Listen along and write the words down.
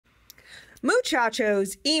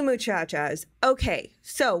Muchachos y muchachas. Okay,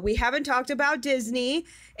 so we haven't talked about Disney,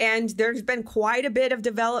 and there's been quite a bit of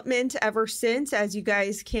development ever since, as you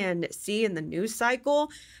guys can see in the news cycle.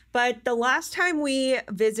 But the last time we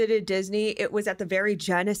visited Disney, it was at the very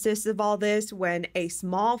genesis of all this, when a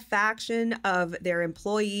small faction of their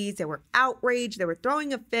employees, they were outraged, they were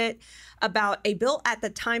throwing a fit about a bill at the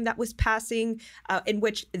time that was passing, in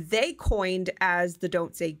which they coined as the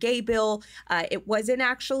Don't Say Gay bill. It wasn't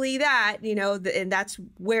actually that, you know, and that's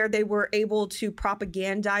where they were able to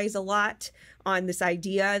propagandize a lot on this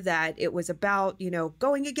idea that it was about, you know,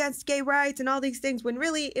 going against gay rights and all these things, when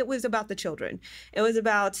really it was about the children. It was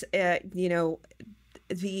about, you know,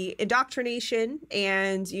 the indoctrination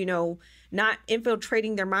and, you know, not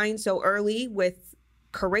infiltrating their minds so early with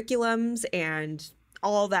curriculums and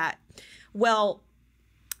all that. Well,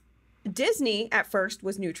 Disney at first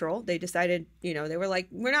was neutral. They decided, you know, they were like,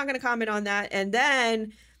 we're not going to comment on that. And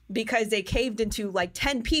then because they caved into like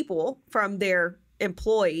 10 people from their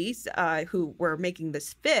employees who were making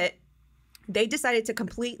this fit, they decided to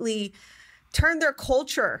completely turn their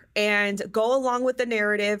culture and go along with the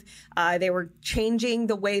narrative. They were changing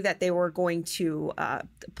the way that they were going to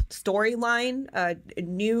storyline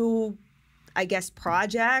new, I guess,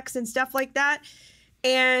 projects and stuff like that.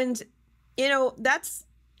 And, you know, that's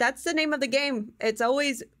the name of the game. It's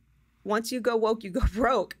always, once you go woke, you go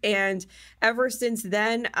broke. And ever since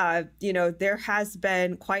then, you know, there has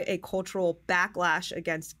been quite a cultural backlash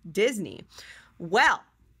against Disney. Well,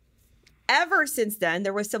 ever since then,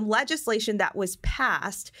 there was some legislation that was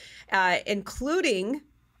passed, including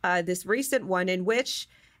this recent one, in which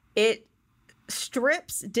it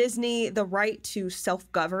strips Disney the right to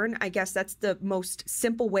self-govern. I guess that's the most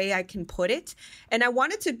simple way I can put it. And I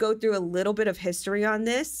wanted to go through a little bit of history on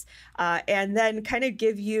this and then kind of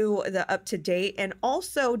give you the up-to-date. And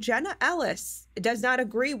also, Jenna Ellis does not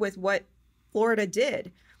agree with what Florida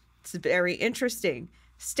did. It's very interesting.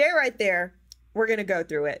 Stay right there. We're going to go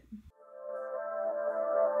through it.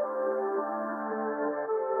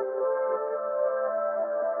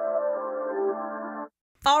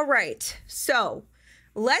 All right, so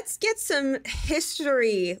let's get some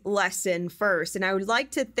history lesson first. And I would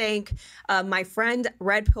like to thank my friend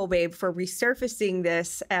Red Pill Babe for resurfacing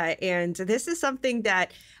this. And this is something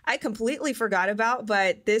that I completely forgot about,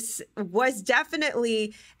 but this was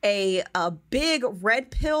definitely a big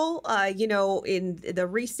red pill, you know, in the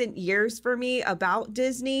recent years for me about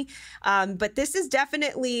Disney. But this is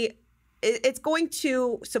definitely, it's going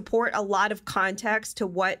to support a lot of context to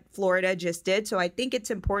what Florida just did. So I think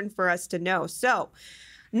it's important for us to know. So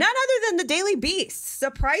none other than the Daily Beast,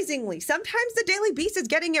 surprisingly. Sometimes the Daily Beast is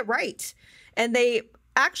getting it right. And they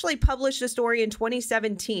actually published a story in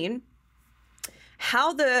 2017,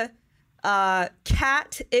 how the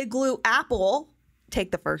cat igloo apple,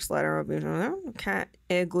 take the first letter of it, cat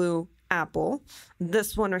igloo apple,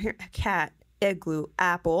 this one right here, cat igloo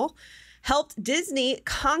apple, helped Disney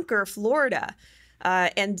conquer Florida.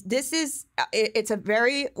 And this is, it's a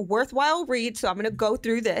very worthwhile read, so I'm going to go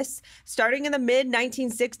through this. Starting in the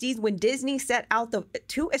mid-1960s, when Disney set out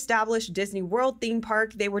to establish Disney World theme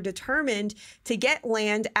park, they were determined to get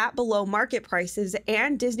land at below market prices,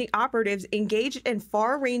 and Disney operatives engaged in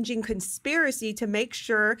far-ranging conspiracy to make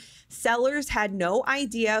sure sellers had no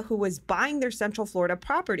idea who was buying their Central Florida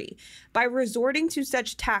property. By resorting to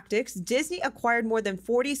such tactics, Disney acquired more than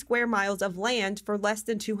 40 square miles of land for less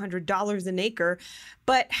than $200 an acre.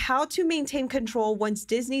 But how to maintain control once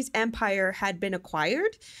Disney's empire had been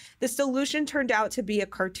acquired? The solution turned out to be a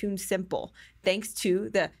cartoon simple, thanks to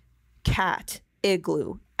the cat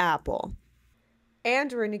igloo apple.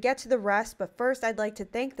 And we're going to get to the rest, but first I'd like to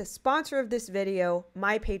thank the sponsor of this video,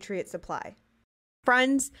 My Patriot Supply.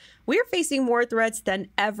 Friends, we are facing more threats than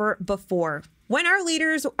ever before. When our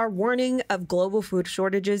leaders are warning of global food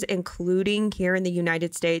shortages, including here in the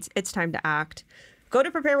United States, it's time to act. Go to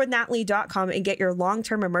preparewithnatalie.com and get your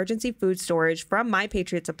long-term emergency food storage from My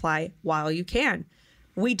Patriot Supply while you can.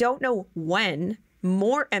 We don't know when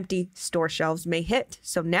more empty store shelves may hit,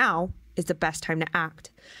 so now is the best time to act.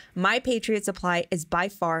 My Patriot Supply is by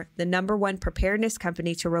far the #1 preparedness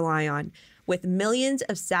company to rely on. With millions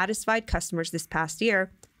of satisfied customers this past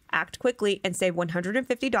year, act quickly and save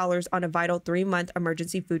 $150 on a vital 3-month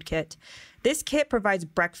emergency food kit. This kit provides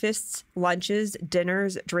breakfasts, lunches,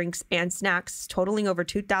 dinners, drinks, and snacks totaling over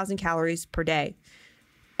 2,000 calories per day.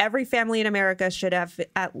 Every family in America should have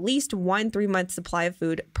at least one 3-month supply of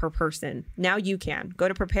food per person. Now you can. Go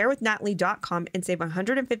to preparewithnatalie.com and save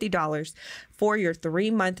 $150 for your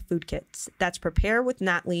 3-month food kits. That's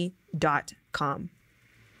preparewithnatalie.com.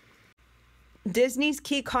 Disney's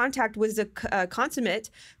key contact was a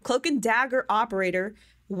consummate cloak and dagger operator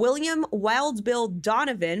William Wild Bill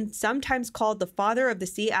Donovan, sometimes called the father of the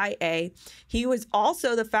CIA. He was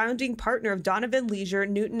also the founding partner of Donovan Leisure,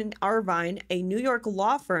 Newton and Irvine, a New York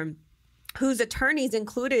law firm whose attorneys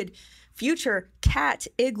included future Cat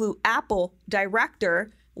Igloo Apple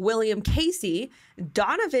director William Casey.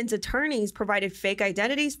 Donovan's attorneys provided fake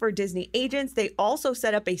identities for Disney agents. They also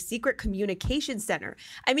set up a secret communication center.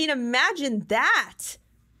 I mean, imagine that.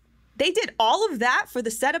 They did all of that for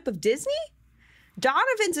the setup of Disney?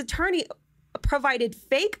 Donovan's attorney provided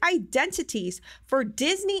fake identities for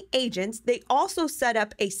Disney agents. They also set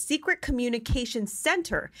up a secret communication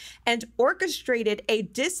center and orchestrated a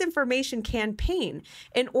disinformation campaign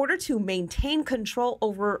in order to maintain control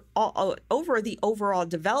over the overall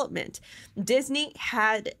development. Disney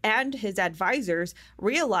had and his advisors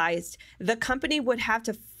realized the company would have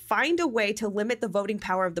to find a way to limit the voting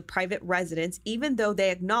power of the private residents, even though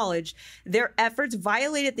they acknowledged their efforts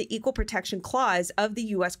violated the Equal Protection Clause of the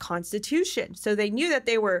U.S. Constitution. So they knew that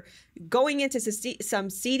they were going into some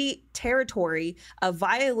seedy territory of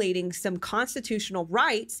violating some constitutional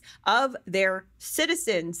rights of their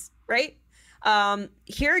citizens, right?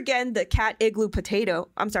 Here again, the cat igloo potato.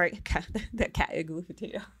 I'm sorry, the cat igloo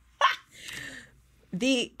potato.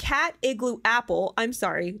 The cat igloo apple. I'm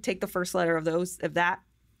sorry, take the first letter of that.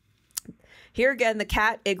 Here again, the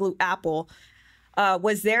cat igloo apple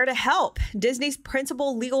was there to help. Disney's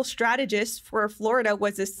principal legal strategist for Florida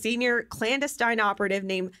was a senior clandestine operative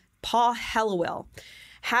named Paul Helliwell.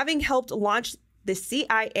 Having helped launch the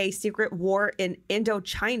CIA secret war in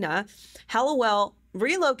Indochina, Helliwell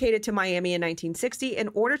relocated to Miami in 1960 in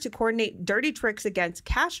order to coordinate dirty tricks against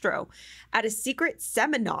Castro. At a secret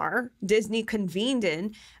seminar Disney convened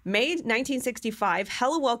in May 1965,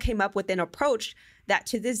 Helliwell came up with an approach that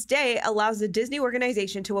to this day allows the Disney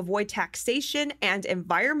organization to avoid taxation and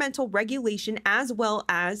environmental regulation, as well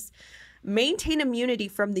as maintain immunity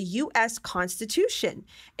from the U.S. Constitution.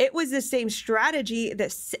 It was the same strategy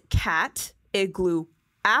that cat igloo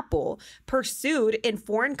Apple pursued in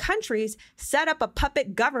foreign countries, set up a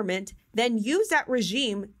puppet government, then use that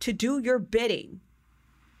regime to do your bidding.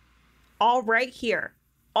 All right here.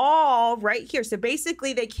 So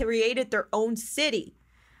basically they created their own city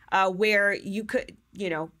where you could,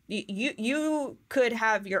 you could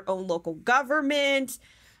have your own local government.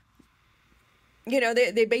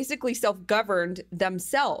 They basically self-governed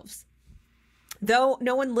themselves. Though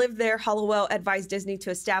no one lived there, Helliwell advised Disney to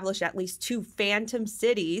establish at least 2 phantom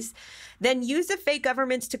cities, then use the fake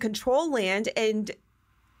governments to control land and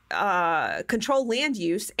control land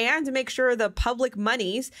use and make sure the public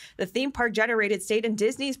monies the theme park generated stayed in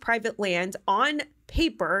Disney's private land. On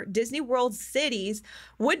paper, Disney World cities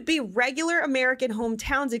would be regular American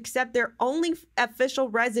hometowns, except their only official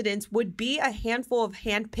residents would be a handful of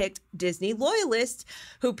hand-picked Disney loyalists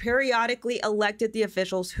who periodically elected the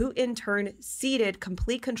officials, who in turn ceded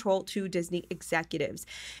complete control to Disney executives.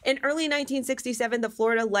 In early 1967, the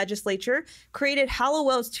Florida legislature created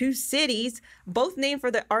Helliwell's 2 cities, both named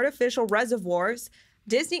for the artificial reservoirs.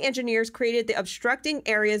 Disney engineers created the obstructing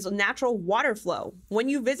area's natural water flow. When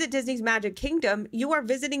you visit Disney's Magic Kingdom, you are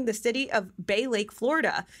visiting the city of Bay Lake,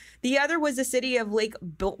 Florida. The other was the city of Lake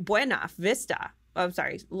Buena Vista.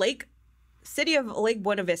 City of Lake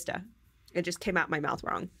Buena Vista. It just came out my mouth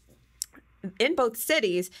wrong. In both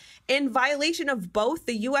cities, in violation of both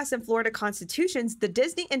the U.S. and Florida constitutions, the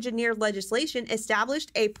Disney engineered legislation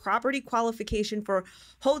established a property qualification for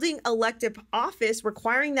holding elective office,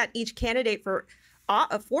 requiring that each candidate for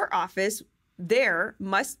office there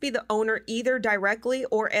must be the owner either directly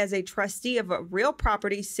or as a trustee of a real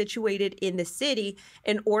property situated in the city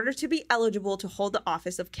in order to be eligible to hold the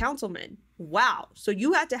office of councilman. Wow. So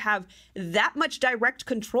you had to have that much direct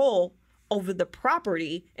control over the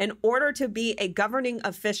property in order to be a governing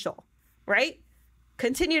official, right?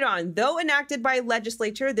 Continued on. Though enacted by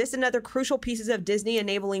legislature, this and other crucial pieces of Disney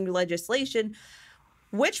enabling legislation,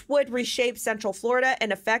 which would reshape Central Florida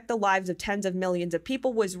and affect the lives of tens of millions of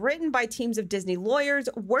people, was written by teams of Disney lawyers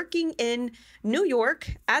working in New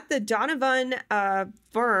York at the Donovan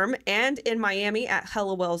firm and in Miami at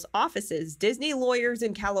Helliwell's offices. Disney lawyers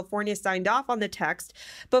in California signed off on the text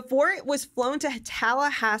before it was flown to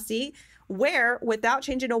Tallahassee, where, without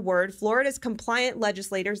changing a word, Florida's compliant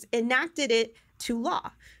legislators enacted it to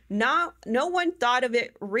law. No one thought of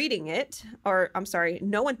reading it. One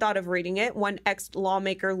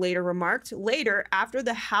ex-lawmaker later remarked. Later, after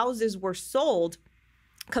the houses were sold,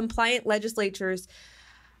 compliant legislatures,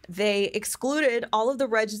 they excluded all of the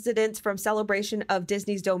residents from celebration of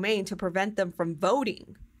Disney's domain to prevent them from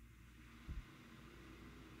voting.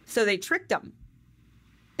 So they tricked them.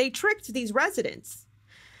 They tricked these residents.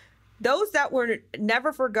 Those that were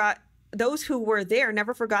never forgot those who were there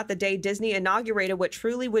never forgot the day Disney inaugurated what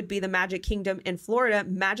truly would be the Magic Kingdom in Florida,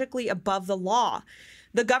 magically above the law.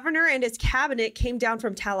 The governor and his cabinet came down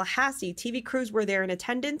from Tallahassee. TV crews were there in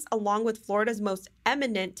attendance, along with Florida's most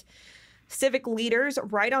eminent civic leaders,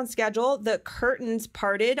 right on schedule. The curtains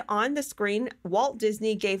parted on the screen. Walt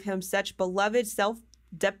Disney gave him such beloved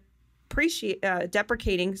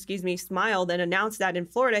deprecating smile, then announced that in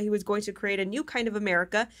Florida he was going to create a new kind of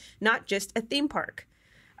America, not just a theme park.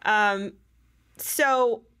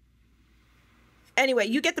 So anyway,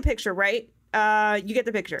 you get the picture, right? You get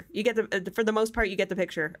the picture. You get the, for the most part, you get the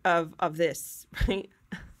picture of this, right?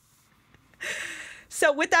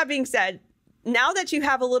 So with that being said, now that you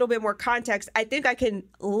have a little bit more context, I think I can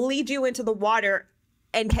lead you into the water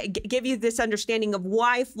and give you this understanding of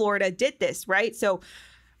why Florida did this, right? So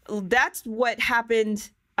that's what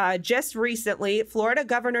happened just recently. Florida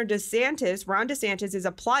Governor Ron DeSantis, is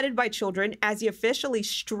applauded by children as he officially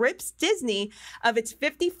strips Disney of its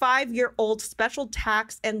 55-year-old special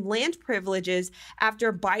tax and land privileges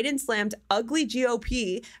after Biden slammed ugly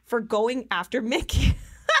GOP for going after Mickey.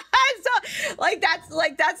 So,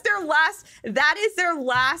 that is their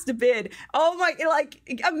last bid. Oh my, imagine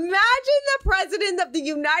the president of the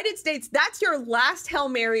United States. That's your last Hail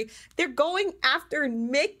Mary. They're going after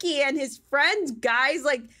Mickey and his friends, guys.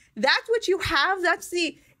 Like, that's what you have. That's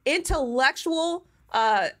the intellectual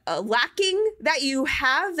lacking that you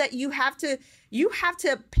have, you have to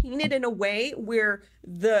paint it in a way where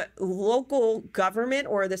the local government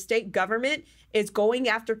or the state government is going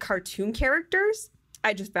after cartoon characters.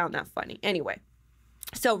 I just found that funny. Anyway,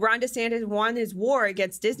 so Ron DeSantis won his war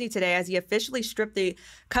against Disney today as he officially stripped the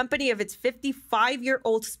company of its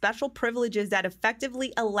 55-year-old special privileges that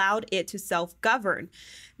effectively allowed it to self-govern.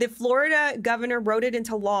 The Florida governor wrote it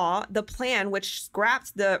into law, the plan, which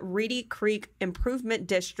scrapped the Reedy Creek Improvement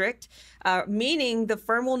District, meaning the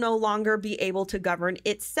firm will no longer be able to govern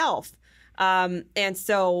itself. And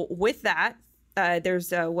so with that,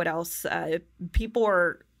 there's what else? People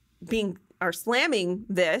are slamming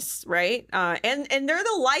this, right? And they're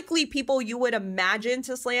the likely people you would imagine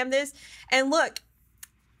to slam this. And look,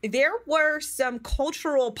 there were some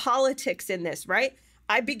cultural politics in this, right?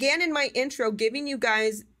 I began in my intro giving you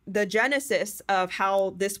guys the genesis of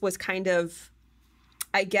how this was kind of,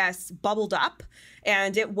 I guess, bubbled up.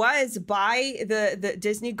 And it was by the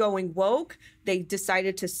Disney going woke. They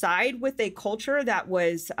decided to side with a culture that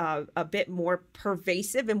was a bit more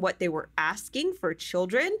pervasive in what they were asking for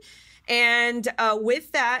children. And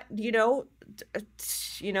with that,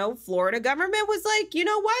 Florida government was like, you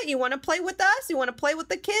know what? You want to play with us? You want to play with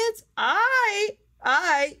the kids?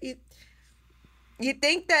 You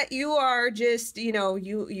think that you are just,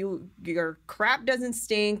 your crap doesn't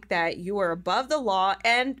stink, that you are above the law.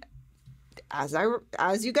 And as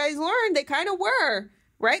you guys learned, they kind of were,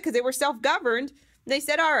 right? Because they were self-governed. They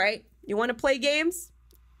said, all right, you want to play games?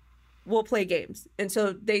 We'll play games. And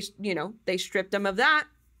so they stripped them of that.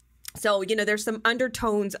 So, there's some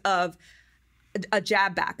undertones of a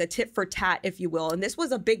jab back, a tit for tat, if you will. And this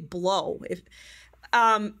was a big blow.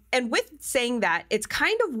 And with saying that, it's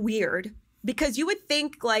kind of weird because you would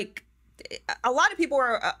think, like, a lot of people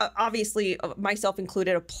are obviously, myself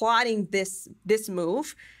included, applauding this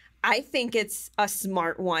move. I think it's a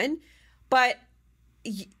smart one, but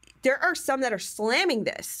there are some that are slamming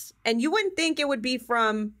this. And you wouldn't think it would be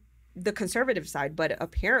from the conservative side, but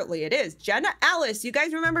apparently it is. Jenna Ellis. You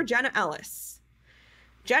guys remember Jenna Ellis?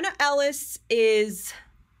 Jenna Ellis is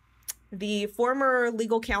the former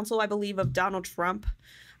legal counsel, I believe, of Donald Trump.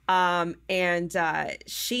 And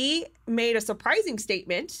she made a surprising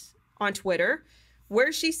statement on Twitter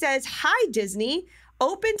where she says, "Hi, Disney.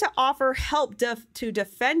 Open to offer help to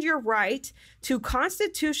defend your right to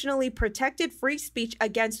constitutionally protected free speech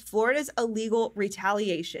against Florida's illegal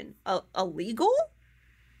retaliation." Illegal?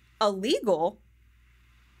 Illegal?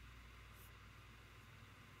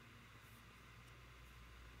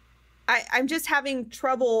 I'm just having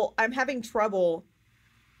trouble. I'm having trouble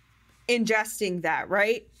ingesting that,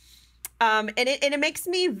 right? And it makes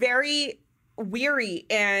me very weary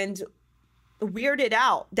and weirded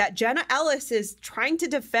out that Jenna Ellis is trying to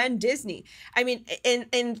defend Disney. I mean,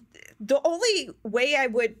 and the only way I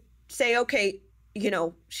would say, okay,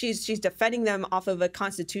 she's defending them off of a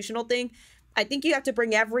constitutional thing, I think you have to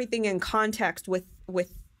bring everything in context with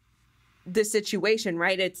the situation,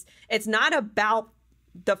 right? It's not about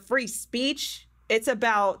the free speech. It's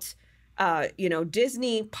about,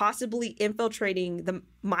 Disney possibly infiltrating the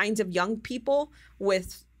minds of young people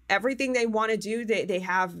with everything they want to do. They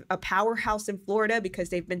have a powerhouse in Florida because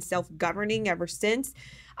they've been self-governing ever since.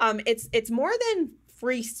 It's more than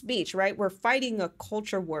free speech, right? We're fighting a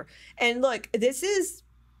culture war. And look, this is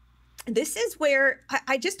this is where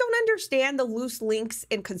I just don't understand the loose links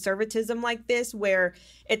in conservatism like this, where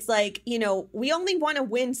it's like, you know, we only want to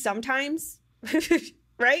win sometimes,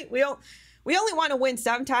 right? We only want to win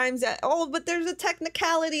sometimes. Oh, but there's a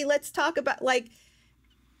technicality. Let's talk about, like,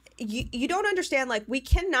 you don't understand, like, we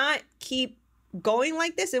cannot keep going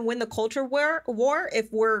like this and win the culture war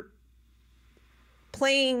if we're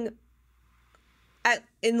playing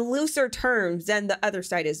in looser terms than the other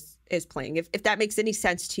side is playing, if that makes any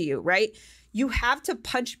sense to you, right? You have to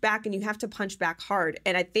punch back, and you have to punch back hard.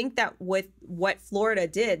 And I think that with what Florida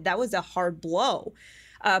did, that was a hard blow.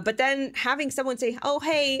 But then having someone say, oh,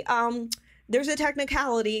 hey, there's a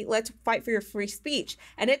technicality, let's fight for your free speech.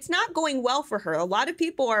 And it's not going well for her. A lot of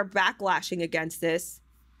people are backlashing against this.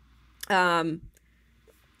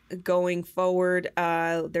 Going forward,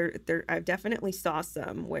 I definitely saw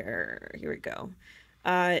some where, here we go.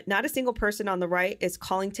 Not a single person on the right is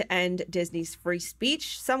calling to end Disney's free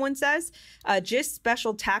speech, someone says. Just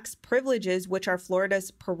special tax privileges, which are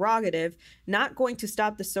Florida's prerogative, not going to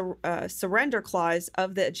stop the surrender clause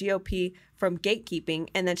of the GOP from gatekeeping.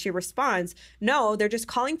 And then she responds, no, they're just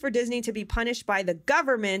calling for Disney to be punished by the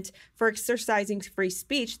government for exercising free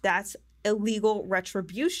speech. That's illegal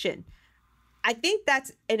retribution. I think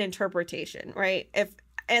that's an interpretation, right?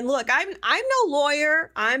 And look, I'm no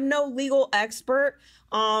lawyer. I'm no legal expert.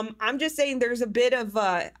 I'm just saying there's a bit of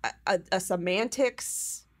a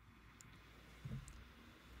semantics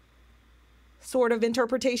sort of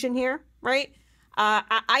interpretation here, right?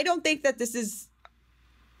 I don't think that this is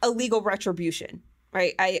a legal retribution,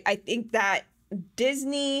 right? I think that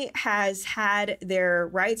Disney has had their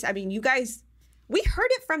rights. I mean, you guys, we heard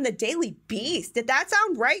it from the Daily Beast. Did that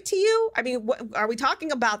sound right to you? I mean, what, are we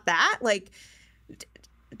talking about that? Like,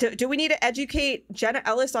 do we need to educate Jenna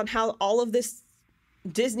Ellis on how all of this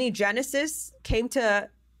Disney Genesis came to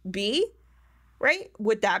be, right?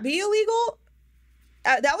 Would that be illegal?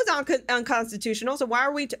 That was unconstitutional. So why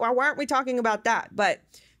aren't we talking about that? But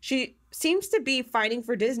she seems to be fighting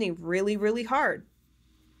for Disney really, really hard.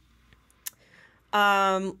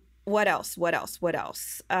 What else?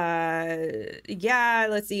 Yeah,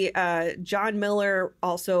 let's see. John Miller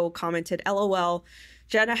also commented, LOL,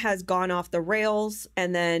 Jenna has gone off the rails.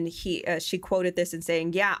 And then she quoted this and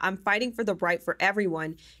saying, yeah, I'm fighting for the right for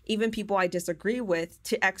everyone, even people I disagree with,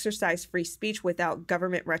 to exercise free speech without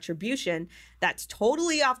government retribution. That's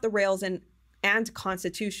totally off the rails and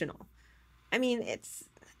constitutional. I mean, it's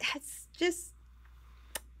just,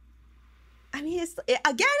 I mean, it's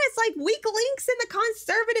like weak links in the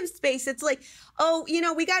conservative space. It's like, oh, you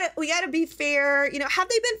know, we gotta be fair. You know, have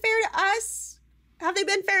they been fair to us? Have they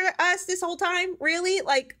been fair to us this whole time? Really?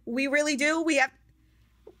 Like, we really do?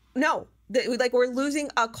 No, like, we're losing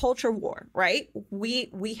a culture war, right?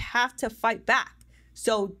 We have to fight back.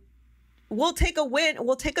 So we'll take a win.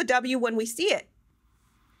 We'll take a W when we see it.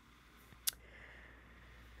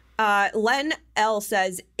 Len L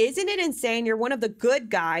says, isn't it insane? You're one of the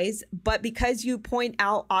good guys, but because you point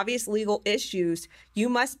out obvious legal issues, you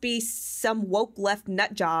must be some woke left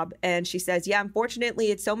nut job. And she says, yeah,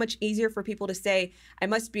 unfortunately, it's so much easier for people to say I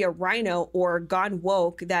must be a rhino or gone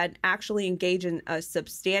woke than actually engage in a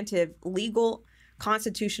substantive legal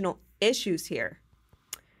constitutional issues here.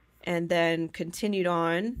 And then continued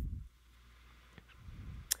on.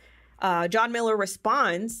 John Miller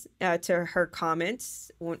responds to her comments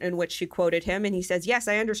in which she quoted him. And he says, yes,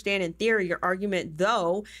 I understand in theory your argument,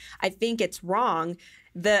 though I think it's wrong.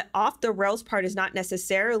 The off the rails part is not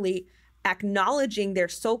necessarily acknowledging their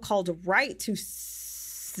so-called right to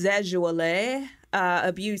sexually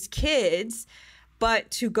abuse kids, but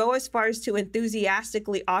to go as far as to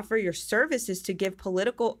enthusiastically offer your services to give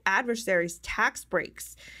political adversaries tax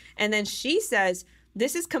breaks. And then she says,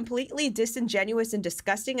 this is completely disingenuous and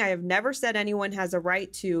disgusting. I have never said anyone has a right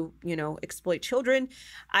to, you know, exploit children.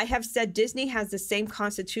 I have said Disney has the same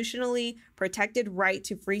constitutionally protected right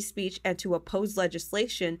to free speech and to oppose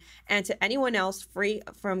legislation, and to anyone else free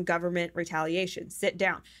from government retaliation. Sit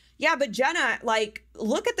down. Yeah, but Jenna, like,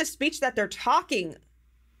 look at the speech that they're talking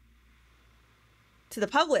to the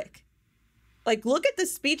public. Like, look at the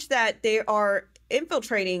speech that they are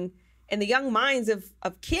infiltrating in the young minds of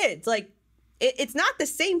kids. Like, it's not the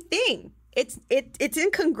same thing. It's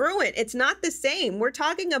incongruent. It's not the same. We're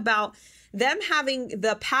talking about them having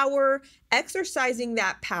the power, exercising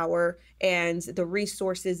that power and the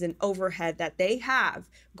resources and overhead that they have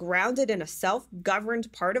grounded in a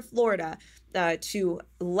self-governed part of Florida to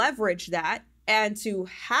leverage that and to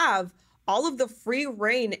have all of the free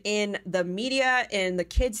reign in the media and the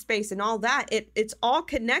kid space and all that. It's all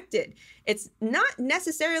connected. It's not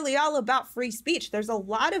necessarily all about free speech. There's a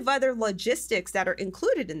lot of other logistics that are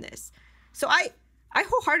included in this. So I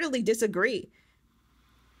wholeheartedly disagree.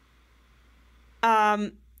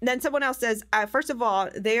 Then someone else says, first of all,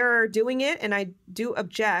 they are doing it and I do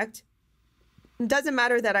object. It doesn't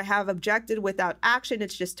matter that I have objected without action.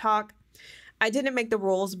 It's just talk. I didn't make the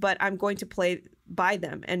rules, but I'm going to play by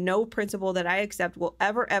them. And no principle that I accept will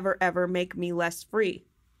ever, ever, ever make me less free.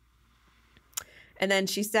 And then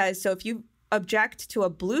she says, so if you object to a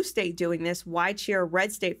blue state doing this, why cheer a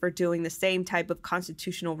red state for doing the same type of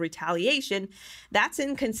constitutional retaliation? That's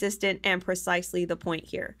inconsistent and precisely the point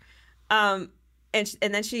here. And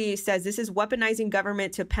then she says, this is weaponizing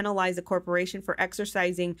government to penalize a corporation for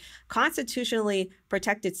exercising constitutionally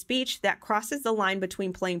protected speech that crosses the line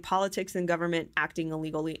between playing politics and government acting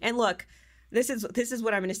illegally. And look, this is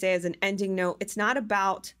what I'm going to say as an ending note. It's not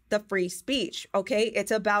about the free speech, okay?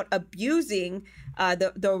 It's about abusing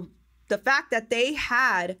the fact that they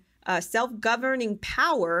had self-governing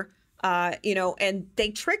power, and they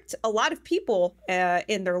tricked a lot of people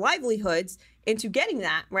in their livelihoods into getting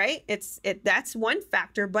that, right? That's one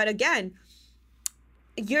factor. But again,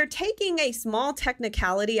 you're taking a small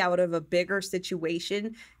technicality out of a bigger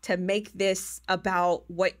situation to make this about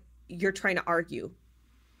what you're trying to argue.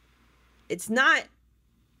 It's not,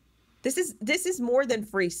 this is more than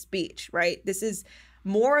free speech, right? This is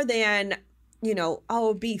more than,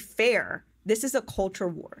 oh, be fair. This is a culture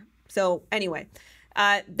war. So anyway,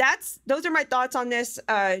 those are my thoughts on this,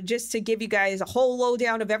 just to give you guys a whole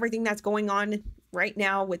lowdown of everything that's going on right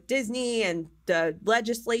now with Disney and the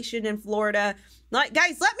legislation in Florida.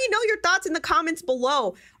 Guys, let me know your thoughts in the comments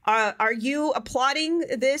below. Are you applauding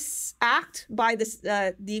this act by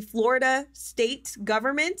the Florida state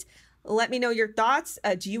government? Let me know your thoughts.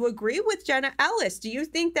 Do you agree with Jenna Ellis? Do you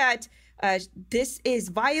think that this is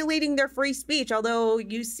violating their free speech? Although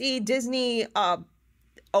you see Disney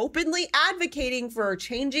openly advocating for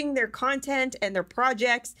changing their content and their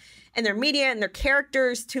projects and their media and their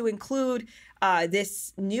characters to include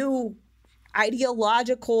this new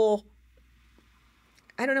ideological,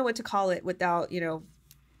 I don't know what to call it without,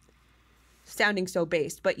 sounding so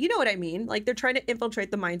based, but you know what I mean? Like, they're trying to infiltrate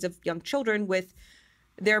the minds of young children with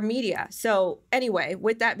their media. So anyway,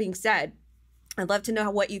 with that being said, I'd love to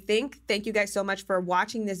know what you think. Thank you guys so much for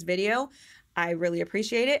watching this video. I really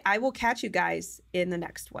appreciate it. I will catch you guys in the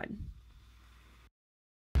next one.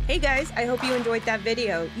 Hey guys, I hope you enjoyed that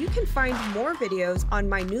video. You can find more videos on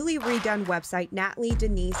my newly redone website,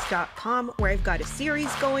 NatalieDenise.com, where I've got a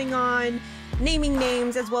series going on, naming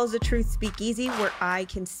names, as well as a Truth Speakeasy, where I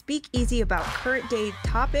can speak easy about current day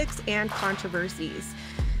topics and controversies.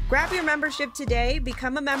 Grab your membership today,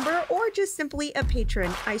 become a member, or just simply a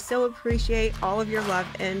patron. I so appreciate all of your love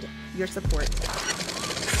and your support.